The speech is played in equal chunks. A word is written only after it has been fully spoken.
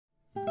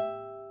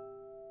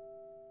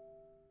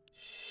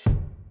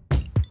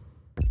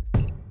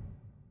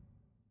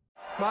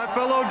My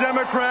fellow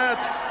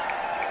Democrats,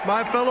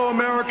 my fellow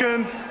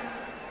Americans,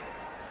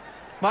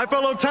 my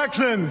fellow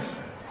Texans,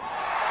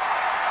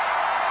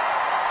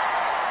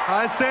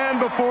 I stand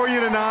before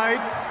you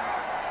tonight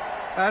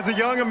as a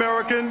young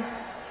American,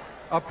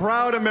 a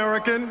proud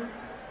American,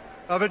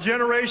 of a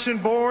generation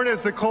born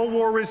as the Cold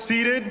War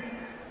receded,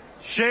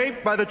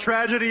 shaped by the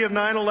tragedy of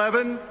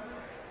 9/11,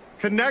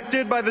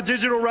 connected by the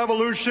digital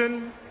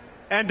revolution,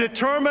 and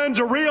determined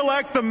to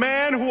re-elect the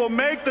man who will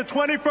make the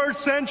 21st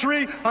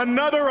century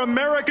another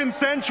American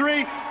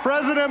century,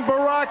 President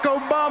Barack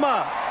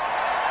Obama.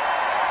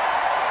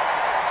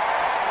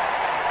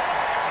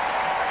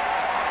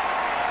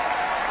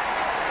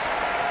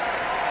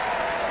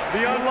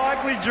 The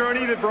unlikely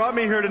journey that brought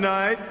me here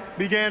tonight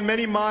began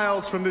many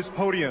miles from this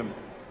podium.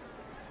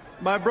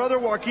 My brother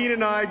Joaquin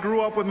and I grew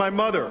up with my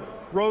mother,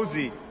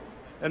 Rosie,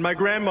 and my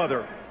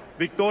grandmother,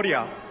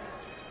 Victoria.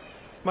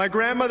 My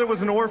grandmother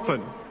was an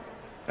orphan.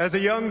 As a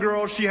young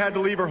girl, she had to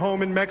leave her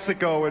home in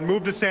Mexico and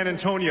move to San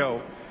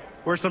Antonio,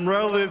 where some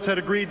relatives had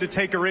agreed to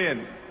take her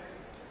in.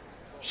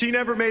 She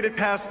never made it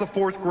past the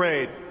 4th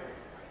grade.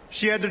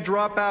 She had to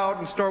drop out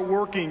and start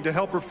working to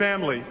help her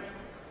family.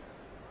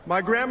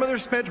 My grandmother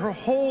spent her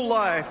whole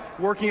life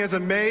working as a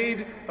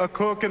maid, a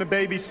cook, and a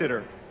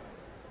babysitter,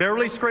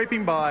 barely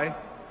scraping by,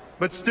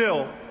 but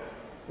still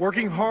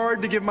working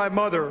hard to give my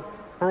mother,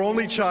 her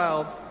only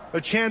child, a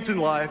chance in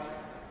life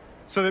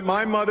so that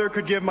my mother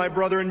could give my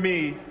brother and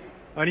me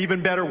an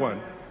even better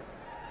one.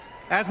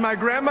 As my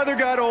grandmother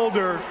got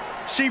older,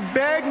 she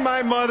begged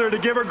my mother to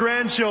give her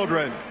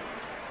grandchildren.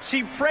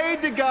 She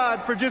prayed to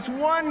God for just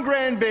one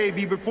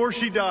grandbaby before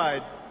she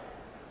died.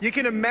 You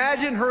can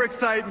imagine her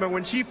excitement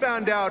when she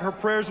found out her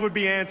prayers would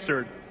be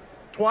answered,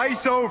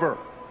 twice over.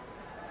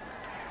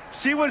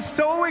 She was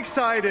so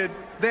excited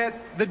that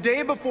the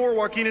day before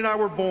Joaquin and I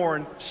were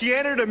born, she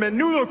entered a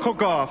menudo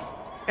cook-off,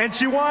 and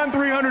she won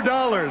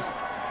 $300.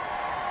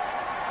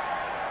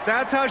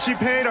 That's how she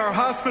paid our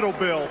hospital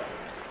bill.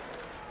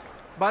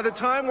 By the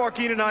time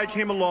Joaquin and I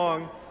came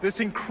along, this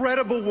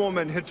incredible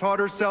woman had taught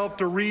herself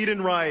to read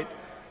and write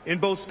in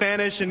both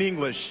Spanish and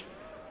English.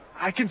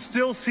 I can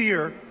still see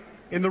her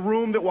in the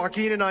room that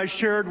Joaquin and I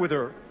shared with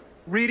her,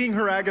 reading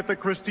her Agatha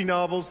Christie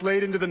novels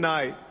late into the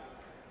night.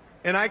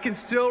 And I can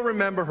still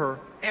remember her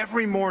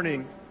every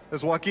morning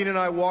as Joaquin and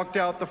I walked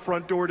out the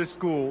front door to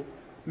school,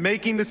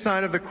 making the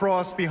sign of the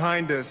cross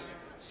behind us,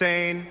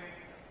 saying,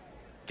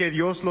 "Que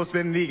Dios los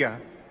bendiga."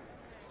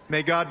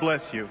 May God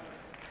bless you.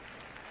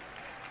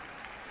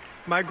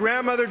 My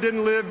grandmother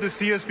didn't live to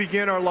see us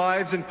begin our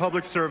lives in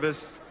public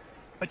service,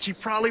 but she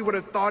probably would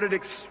have thought it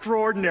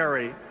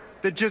extraordinary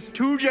that just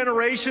 2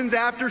 generations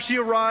after she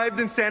arrived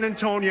in San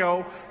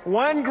Antonio,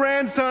 one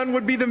grandson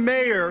would be the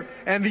mayor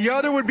and the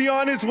other would be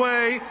on his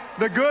way,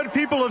 the good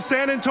people of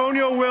San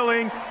Antonio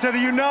willing, to the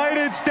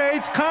United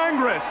States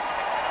Congress.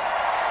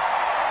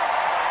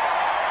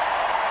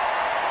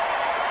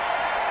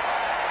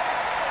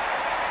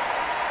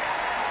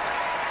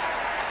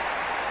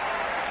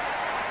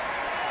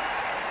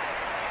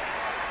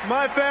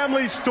 My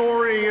family's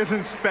story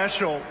isn't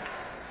special.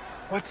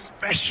 What's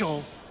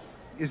special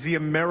is the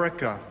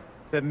America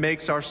that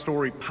makes our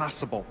story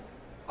possible.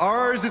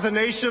 Ours is a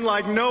nation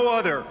like no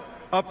other,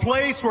 a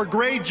place where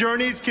great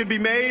journeys can be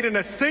made in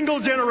a single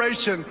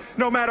generation.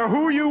 No matter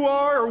who you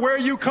are or where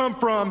you come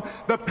from,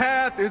 the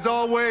path is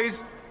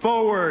always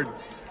forward.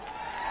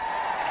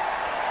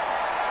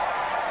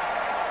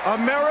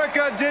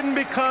 America didn't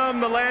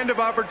become the land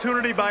of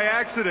opportunity by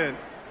accident.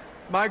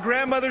 My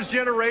grandmother's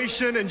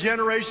generation and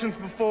generations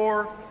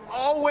before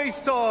always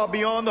saw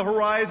beyond the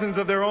horizons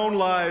of their own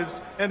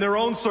lives and their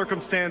own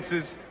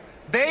circumstances.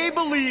 They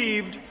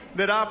believed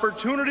that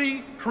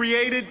opportunity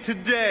created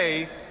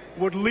today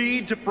would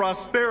lead to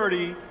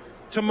prosperity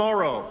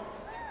tomorrow.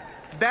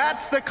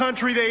 That's the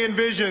country they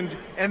envisioned,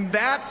 and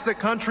that's the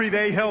country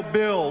they helped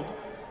build.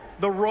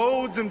 The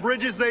roads and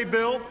bridges they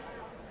built,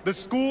 the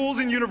schools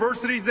and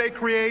universities they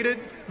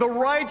created, the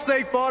rights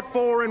they fought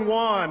for and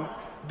won,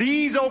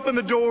 these open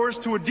the doors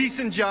to a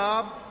decent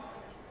job,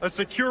 a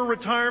secure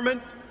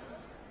retirement,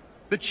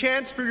 the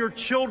chance for your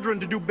children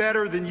to do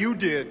better than you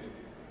did.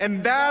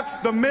 And that's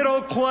the middle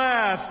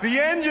class, the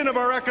engine of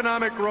our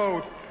economic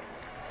growth.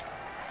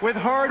 With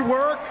hard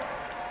work,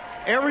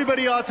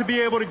 everybody ought to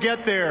be able to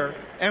get there.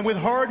 And with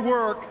hard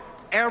work,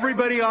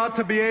 everybody ought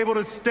to be able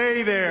to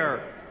stay there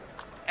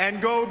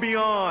and go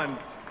beyond.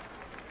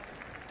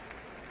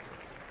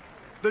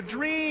 The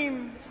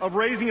dream of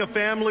raising a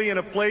family in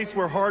a place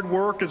where hard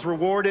work is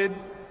rewarded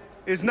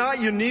is not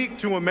unique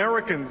to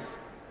Americans.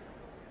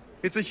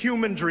 It's a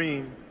human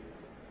dream,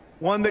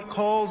 one that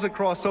calls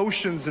across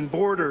oceans and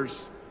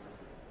borders.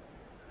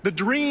 The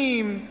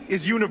dream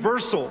is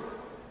universal,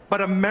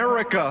 but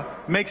America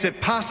makes it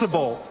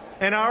possible,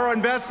 and our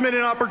investment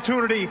in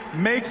opportunity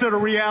makes it a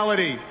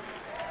reality.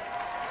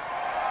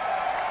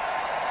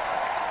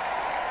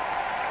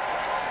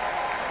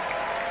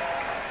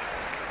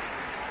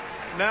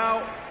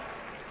 Now,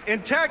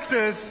 in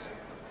Texas,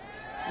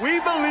 we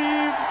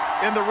believe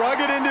in the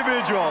rugged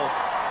individual.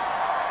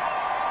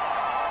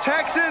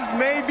 Texas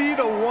may be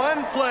the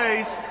one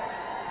place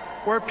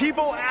where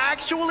people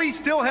actually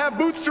still have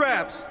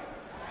bootstraps.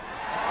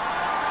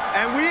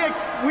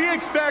 And we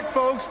expect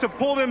folks to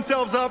pull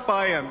themselves up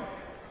by him.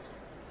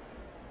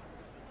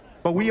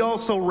 But we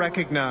also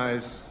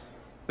recognize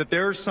that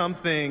there are some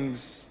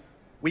things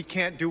we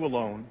can't do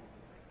alone.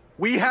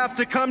 We have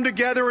to come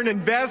together and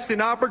invest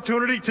in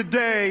opportunity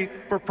today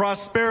for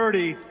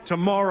prosperity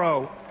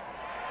tomorrow.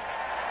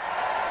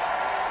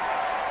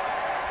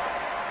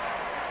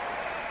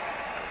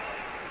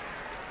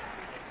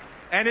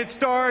 And it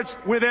starts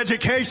with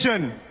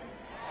education.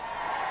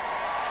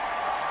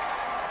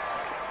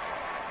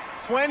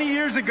 20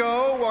 years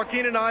ago,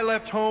 Joaquin and I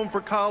left home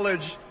for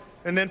college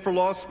and then for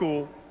law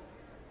school.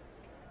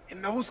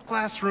 In those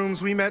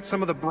classrooms, we met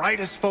some of the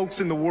brightest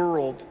folks in the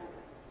world.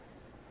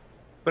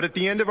 But at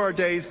the end of our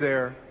days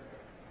there,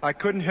 I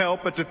couldn't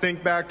help but to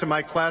think back to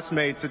my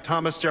classmates at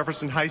Thomas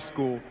Jefferson High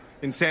School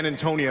in San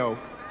Antonio.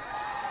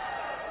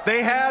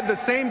 They had the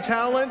same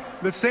talent,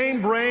 the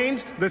same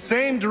brains, the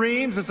same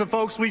dreams as the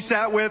folks we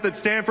sat with at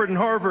Stanford and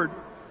Harvard.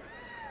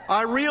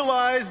 I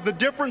realized the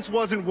difference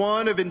wasn't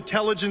one of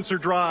intelligence or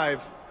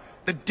drive.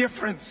 The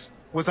difference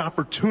was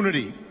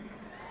opportunity.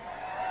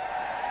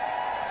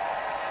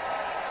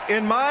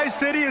 In my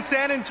city of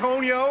San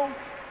Antonio,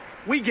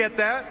 we get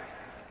that.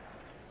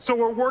 So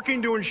we're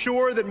working to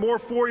ensure that more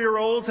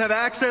 4-year-olds have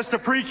access to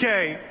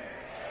pre-K.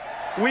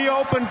 We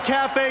opened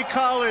Cafe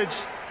College,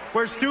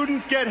 where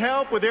students get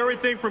help with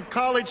everything from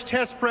college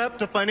test prep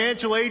to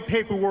financial aid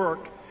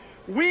paperwork.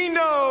 We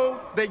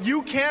know that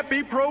you can't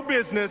be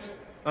pro-business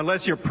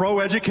unless you're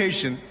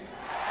pro-education.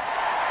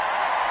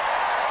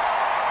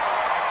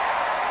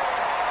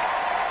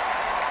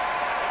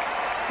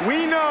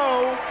 We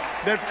know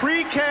that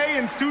pre-K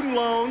and student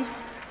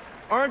loans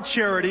aren't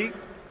charity.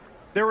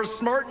 They're a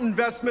smart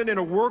investment in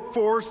a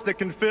workforce that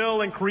can fill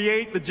and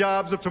create the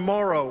jobs of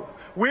tomorrow.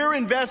 We're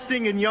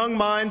investing in young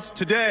minds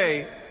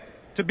today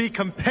to be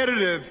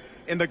competitive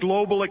in the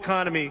global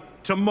economy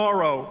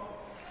tomorrow.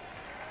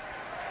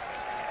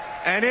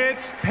 And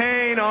it's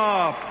paying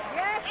off.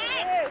 Yes,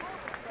 it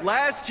is.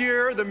 Last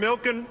year, the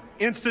Milken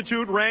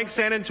Institute ranked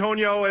San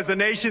Antonio as the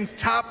nation's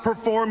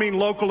top-performing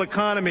local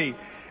economy,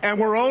 and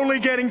we're only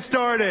getting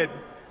started.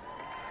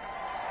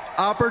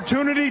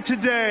 Opportunity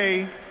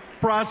today,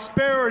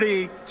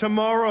 prosperity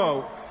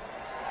tomorrow.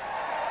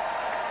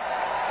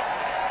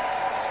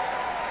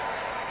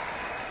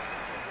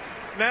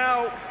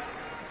 Now,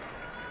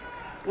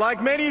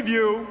 like many of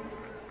you,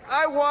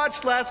 I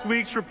watched last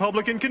week's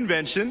Republican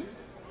convention,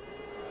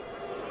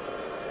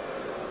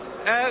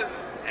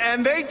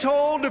 and they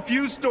told a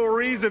few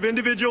stories of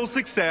individual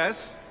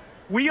success.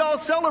 We all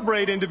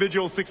celebrate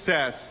individual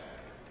success,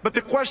 but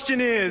the question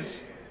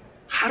is,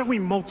 how do we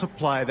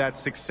multiply that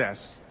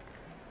success?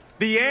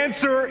 The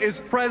answer is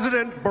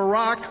President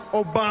Barack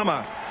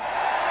Obama.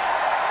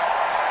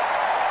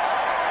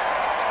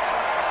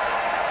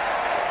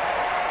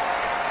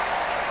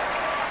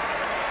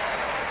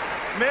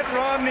 Mitt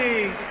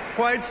Romney,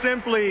 quite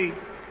simply,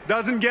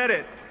 doesn't get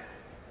it.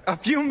 A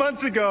few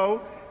months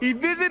ago, he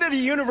visited a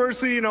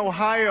university in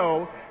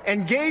Ohio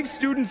and gave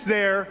students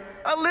there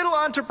a little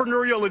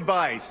entrepreneurial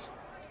advice.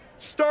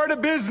 Start a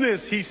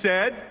business, he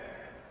said.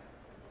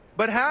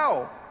 But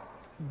how?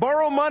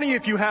 Borrow money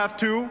if you have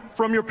to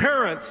from your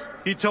parents,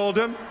 he told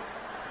them.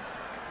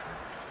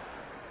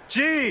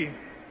 Gee,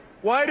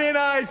 why didn't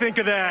I think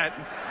of that?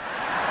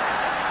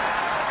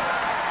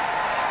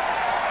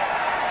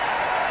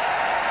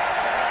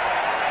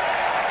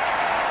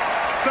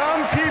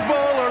 Some people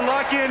are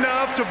lucky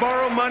enough to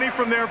borrow money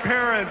from their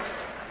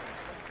parents,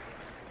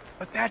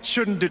 but that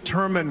shouldn't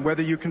determine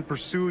whether you can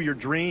pursue your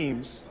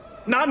dreams.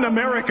 Not in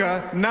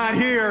America, not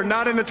here,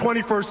 not in the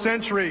 21st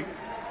century.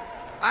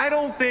 I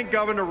don't think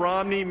Governor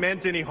Romney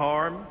meant any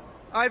harm.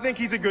 I think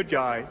he's a good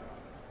guy.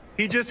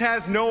 He just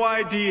has no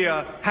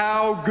idea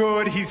how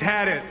good he's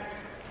had it.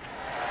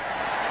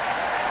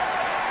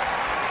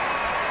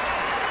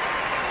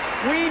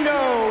 We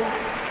know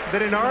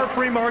that in our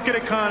free market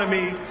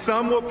economy,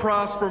 some will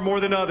prosper more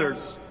than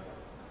others.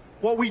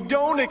 What we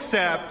don't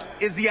accept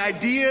is the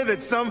idea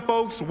that some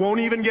folks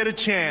won't even get a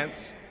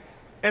chance.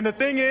 And the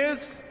thing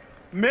is,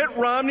 Mitt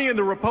Romney and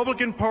the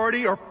Republican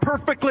Party are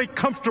perfectly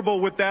comfortable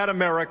with that,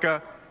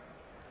 America.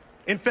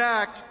 In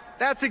fact,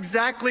 that's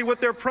exactly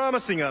what they're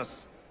promising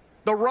us.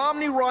 The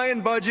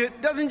Romney-Ryan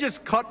budget doesn't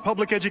just cut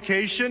public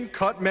education,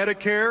 cut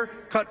Medicare,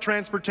 cut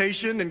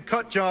transportation, and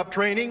cut job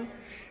training.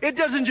 It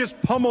doesn't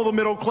just pummel the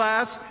middle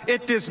class,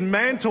 it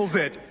dismantles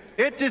it.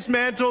 It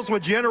dismantles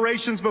what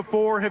generations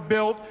before have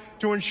built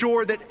to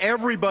ensure that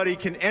everybody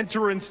can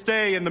enter and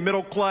stay in the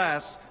middle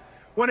class.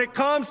 When it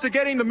comes to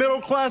getting the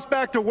middle class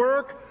back to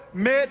work,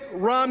 Mitt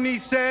Romney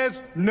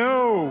says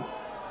no.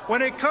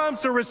 When it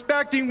comes to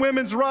respecting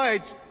women's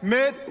rights,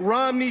 Mitt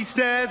Romney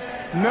says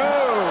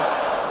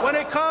no. When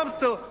it comes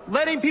to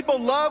letting people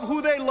love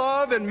who they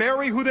love and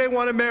marry who they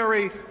want to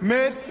marry,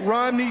 Mitt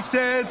Romney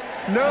says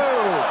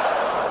no.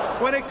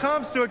 When it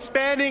comes to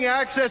expanding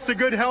access to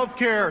good health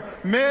care,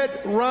 Mitt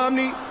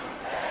Romney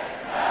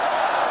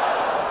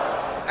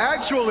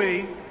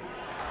Actually,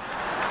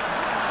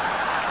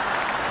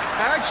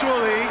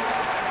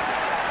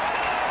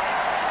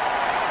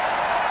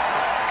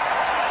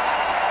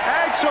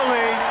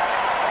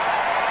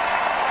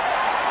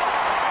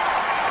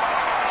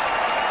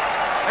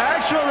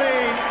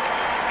 Actually,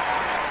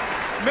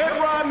 Mitt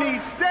Romney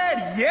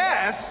said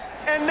yes,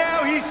 and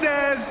now he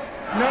says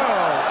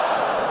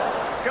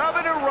no.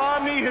 Governor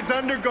Romney has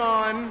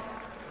undergone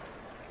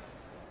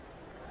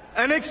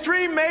an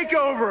extreme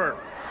makeover,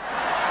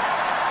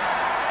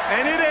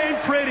 and it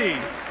ain't pretty.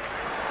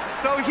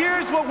 So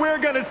here's what we're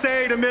gonna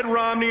say to Mitt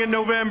Romney in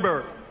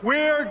November.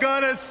 We're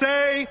gonna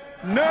say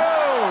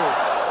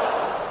no.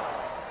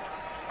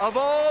 Of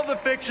all the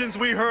fictions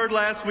we heard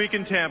last week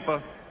in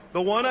Tampa,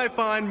 the one I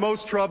find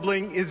most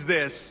troubling is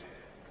this.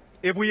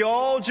 If we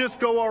all just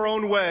go our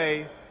own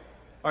way,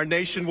 our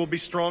nation will be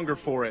stronger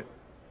for it.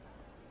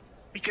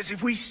 Because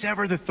if we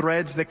sever the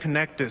threads that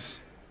connect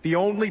us, the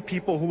only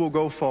people who will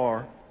go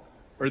far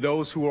are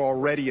those who are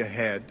already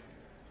ahead.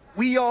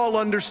 We all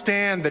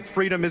understand that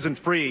freedom isn't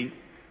free.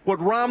 What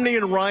Romney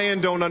and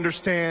Ryan don't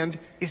understand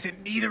is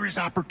that neither is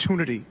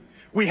opportunity.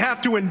 We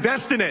have to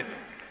invest in it.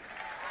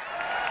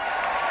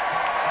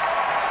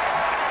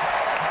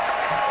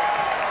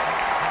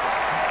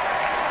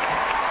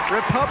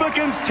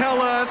 Republicans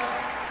tell us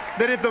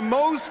that if the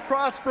most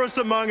prosperous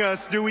among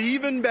us do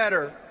even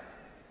better,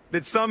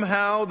 that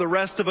somehow the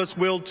rest of us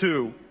will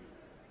too.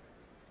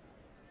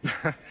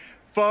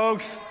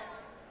 Folks,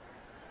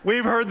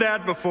 we've heard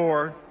that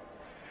before.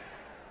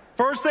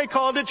 First they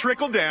called it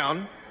trickle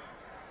down,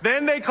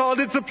 then they called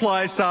it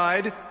supply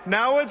side,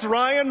 now it's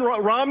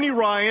Romney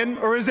Ryan,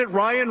 or is it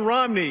Ryan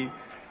Romney?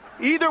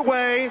 Either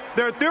way,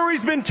 their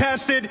theory's been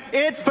tested,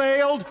 it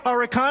failed,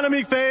 our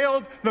economy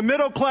failed, the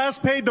middle class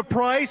paid the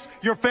price,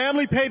 your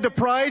family paid the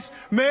price,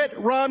 Mitt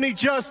Romney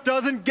just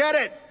doesn't get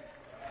it.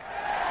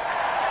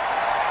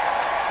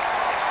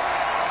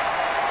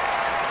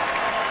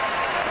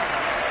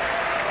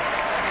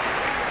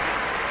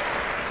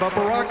 But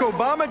Barack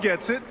Obama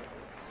gets it.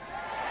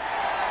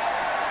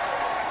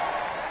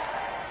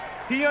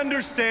 He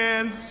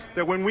understands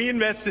that when we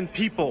invest in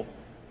people,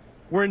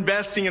 we're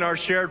investing in our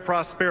shared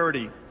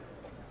prosperity.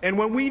 And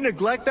when we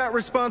neglect that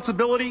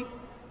responsibility,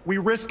 we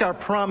risk our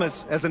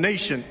promise as a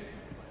nation.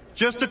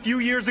 Just a few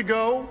years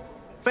ago,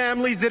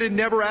 families that had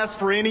never asked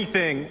for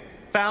anything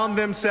found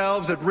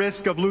themselves at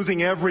risk of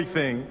losing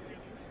everything.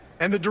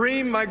 And the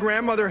dream my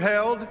grandmother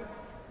held,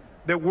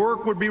 that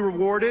work would be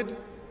rewarded,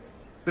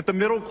 that the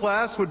middle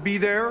class would be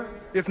there,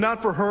 if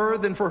not for her,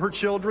 then for her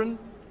children,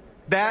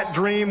 that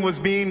dream was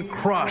being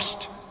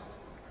crushed.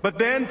 But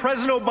then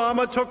President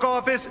Obama took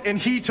office and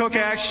he took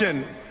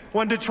action.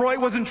 When Detroit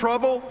was in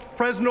trouble,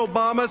 President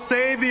Obama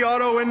saved the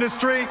auto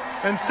industry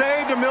and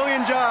saved 1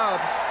 million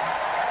jobs.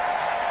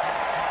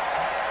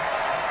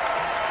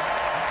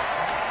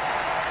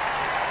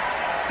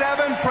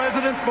 Seven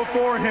presidents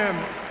before him,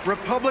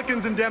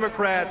 Republicans and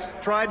Democrats,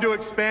 tried to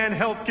expand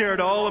health care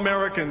to all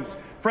Americans.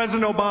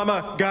 President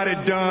Obama got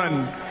it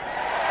done.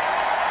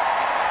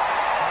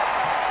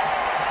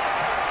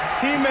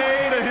 He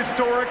made a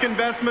historic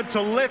investment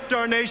to lift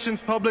our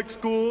nation's public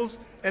schools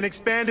and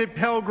expanded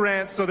Pell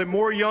Grants so that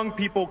more young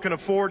people can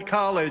afford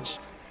college.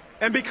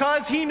 And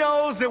because he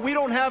knows that we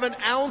don't have an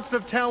ounce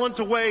of talent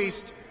to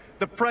waste,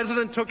 the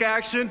president took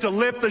action to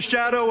lift the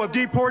shadow of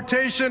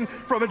deportation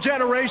from a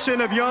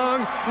generation of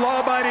young,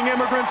 law-abiding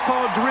immigrants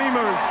called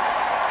dreamers.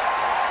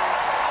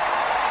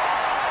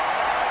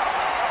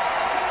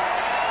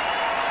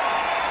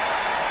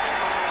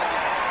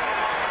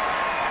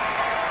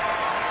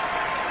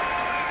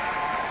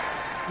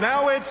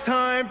 Now it's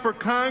time for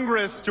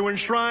Congress to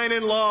enshrine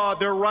in law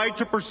their right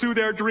to pursue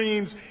their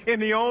dreams in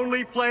the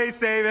only place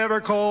they've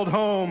ever called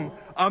home,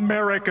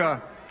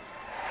 America.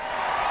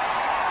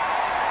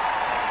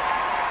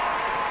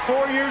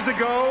 4 years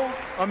ago,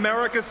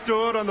 America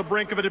stood on the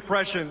brink of a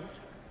depression.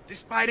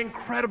 Despite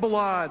incredible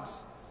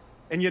odds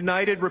and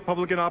united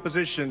Republican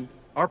opposition,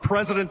 our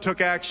president took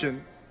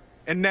action.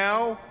 And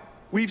now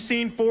we've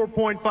seen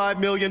 4.5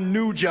 million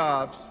new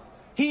jobs.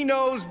 He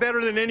knows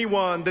better than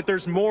anyone that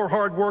there's more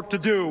hard work to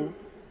do,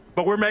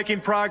 but we're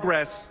making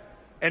progress.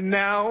 And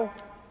now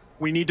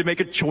we need to make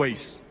a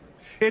choice.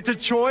 It's a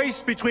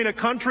choice between a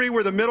country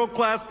where the middle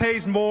class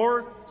pays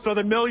more so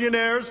that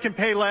millionaires can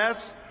pay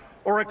less,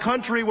 or a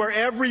country where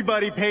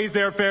everybody pays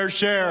their fair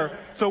share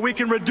so we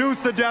can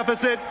reduce the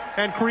deficit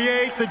and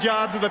create the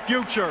jobs of the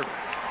future.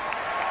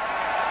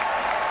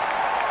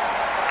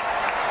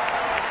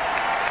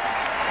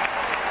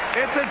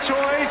 It's a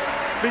choice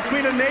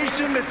between a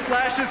nation that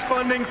slashes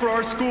funding for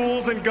our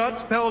schools and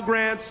guts Pell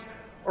Grants,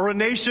 or a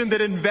nation that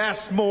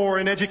invests more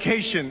in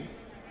education.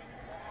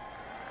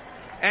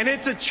 And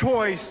it's a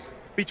choice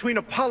between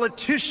a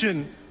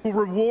politician who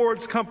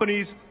rewards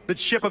companies that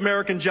ship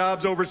American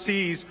jobs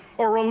overseas,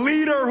 or a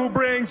leader who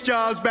brings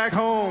jobs back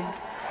home.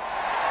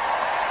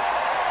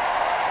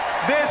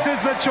 This is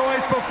the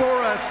choice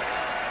before us.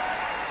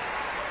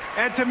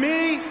 And to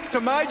me,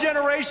 to my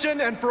generation,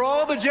 and for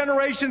all the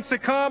generations to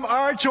come,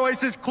 our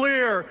choice is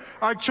clear.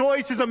 Our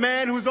choice is a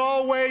man who's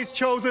always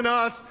chosen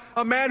us,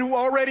 a man who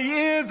already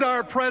is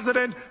our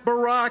president,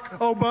 Barack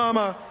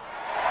Obama.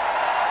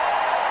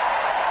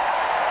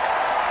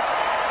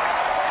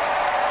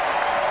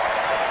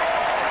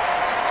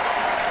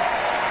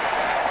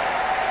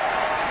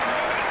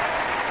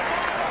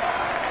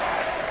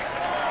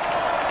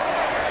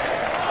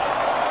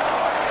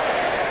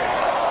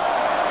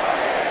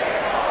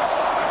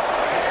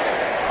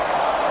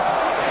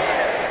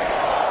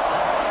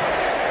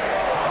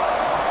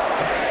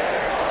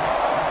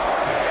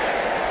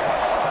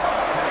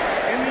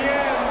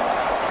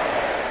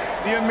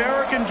 The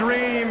American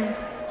dream,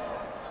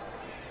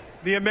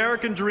 the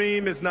American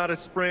dream is not a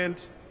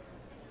sprint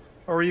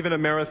or even a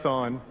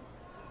marathon,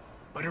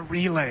 but a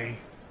relay.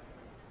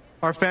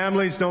 Our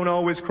families don't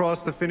always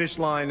cross the finish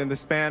line in the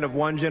span of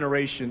one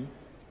generation,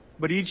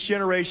 but each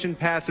generation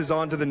passes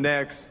on to the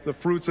next the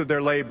fruits of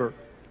their labor.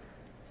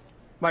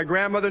 My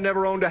grandmother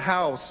never owned a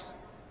house.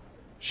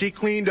 She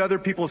cleaned other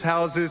people's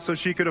houses so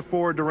she could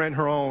afford to rent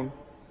her own.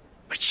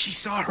 But she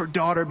saw her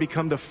daughter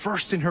become the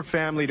first in her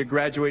family to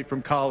graduate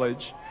from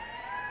college.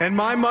 And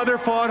my mother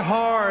fought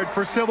hard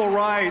for civil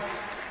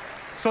rights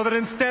so that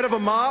instead of a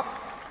mop,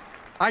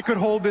 I could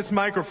hold this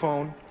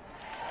microphone.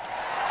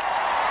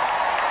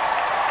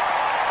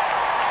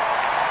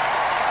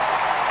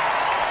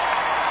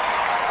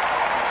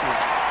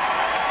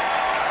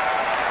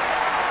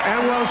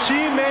 And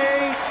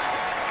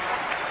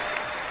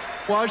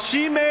while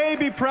she may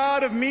be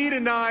proud of me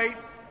tonight,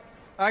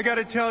 I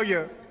gotta tell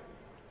you,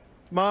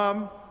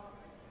 Mom,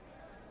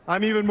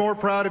 I'm even more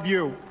proud of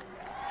you.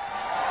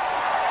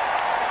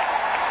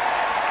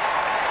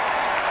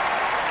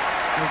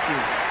 Thank you.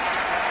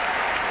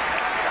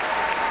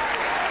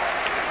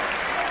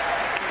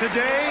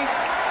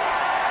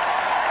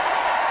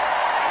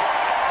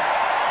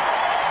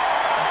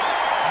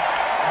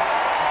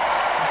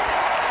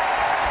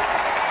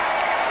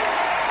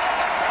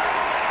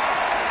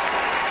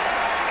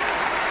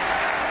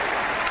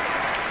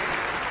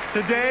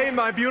 Today,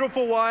 my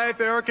beautiful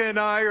wife, Erica, and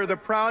I are the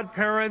proud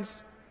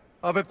parents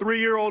of a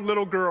 3-year-old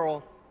little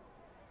girl,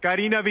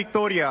 Karina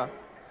Victoria,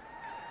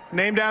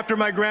 named after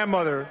my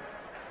grandmother.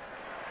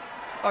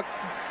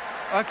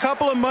 A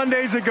couple of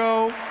Mondays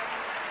ago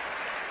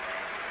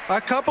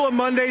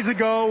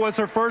was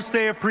her first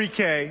day of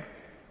pre-K,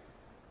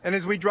 and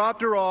as we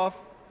dropped her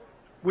off,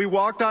 we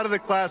walked out of the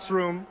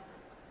classroom,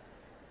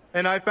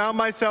 and I found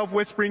myself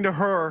whispering to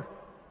her,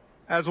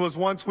 as was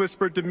once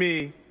whispered to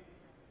me,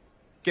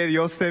 Que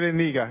Dios te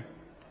bendiga.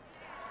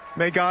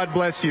 May God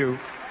bless you.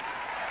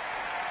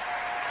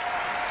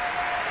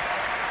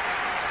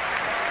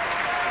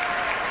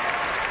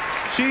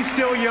 She's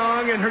still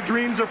young and her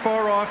dreams are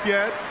far off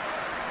yet,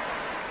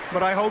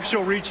 but I hope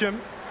she'll reach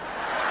them.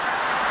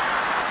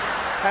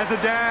 As a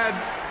dad,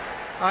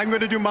 I'm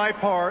going to do my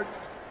part,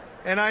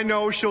 and I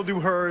know she'll do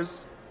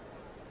hers.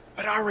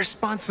 But our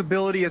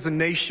responsibility as a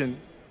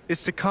nation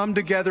is to come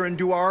together and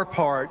do our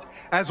part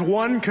as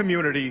one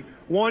community,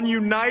 one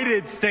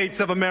United States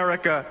of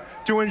America,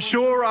 to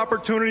ensure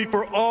opportunity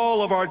for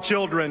all of our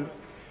children.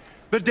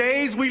 The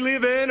days we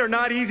live in are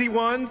not easy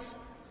ones,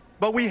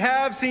 but we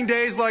have seen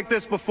days like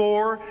this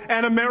before,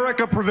 and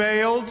America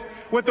prevailed.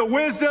 With the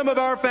wisdom of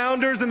our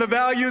founders and the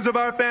values of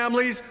our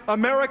families,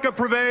 America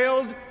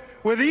prevailed.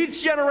 With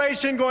each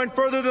generation going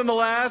further than the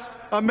last,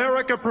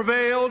 America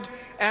prevailed.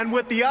 And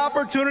with the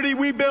opportunity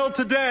we build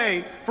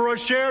today for a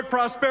shared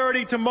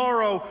prosperity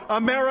tomorrow,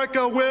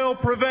 America will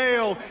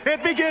prevail.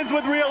 It begins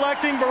with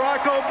re-electing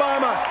Barack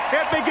Obama.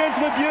 It begins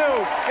with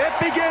you. It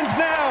begins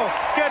now.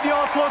 Que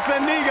Dios los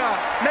bendiga.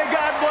 May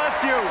God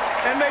bless you,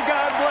 and may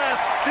God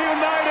bless the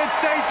United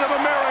States of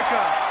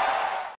America.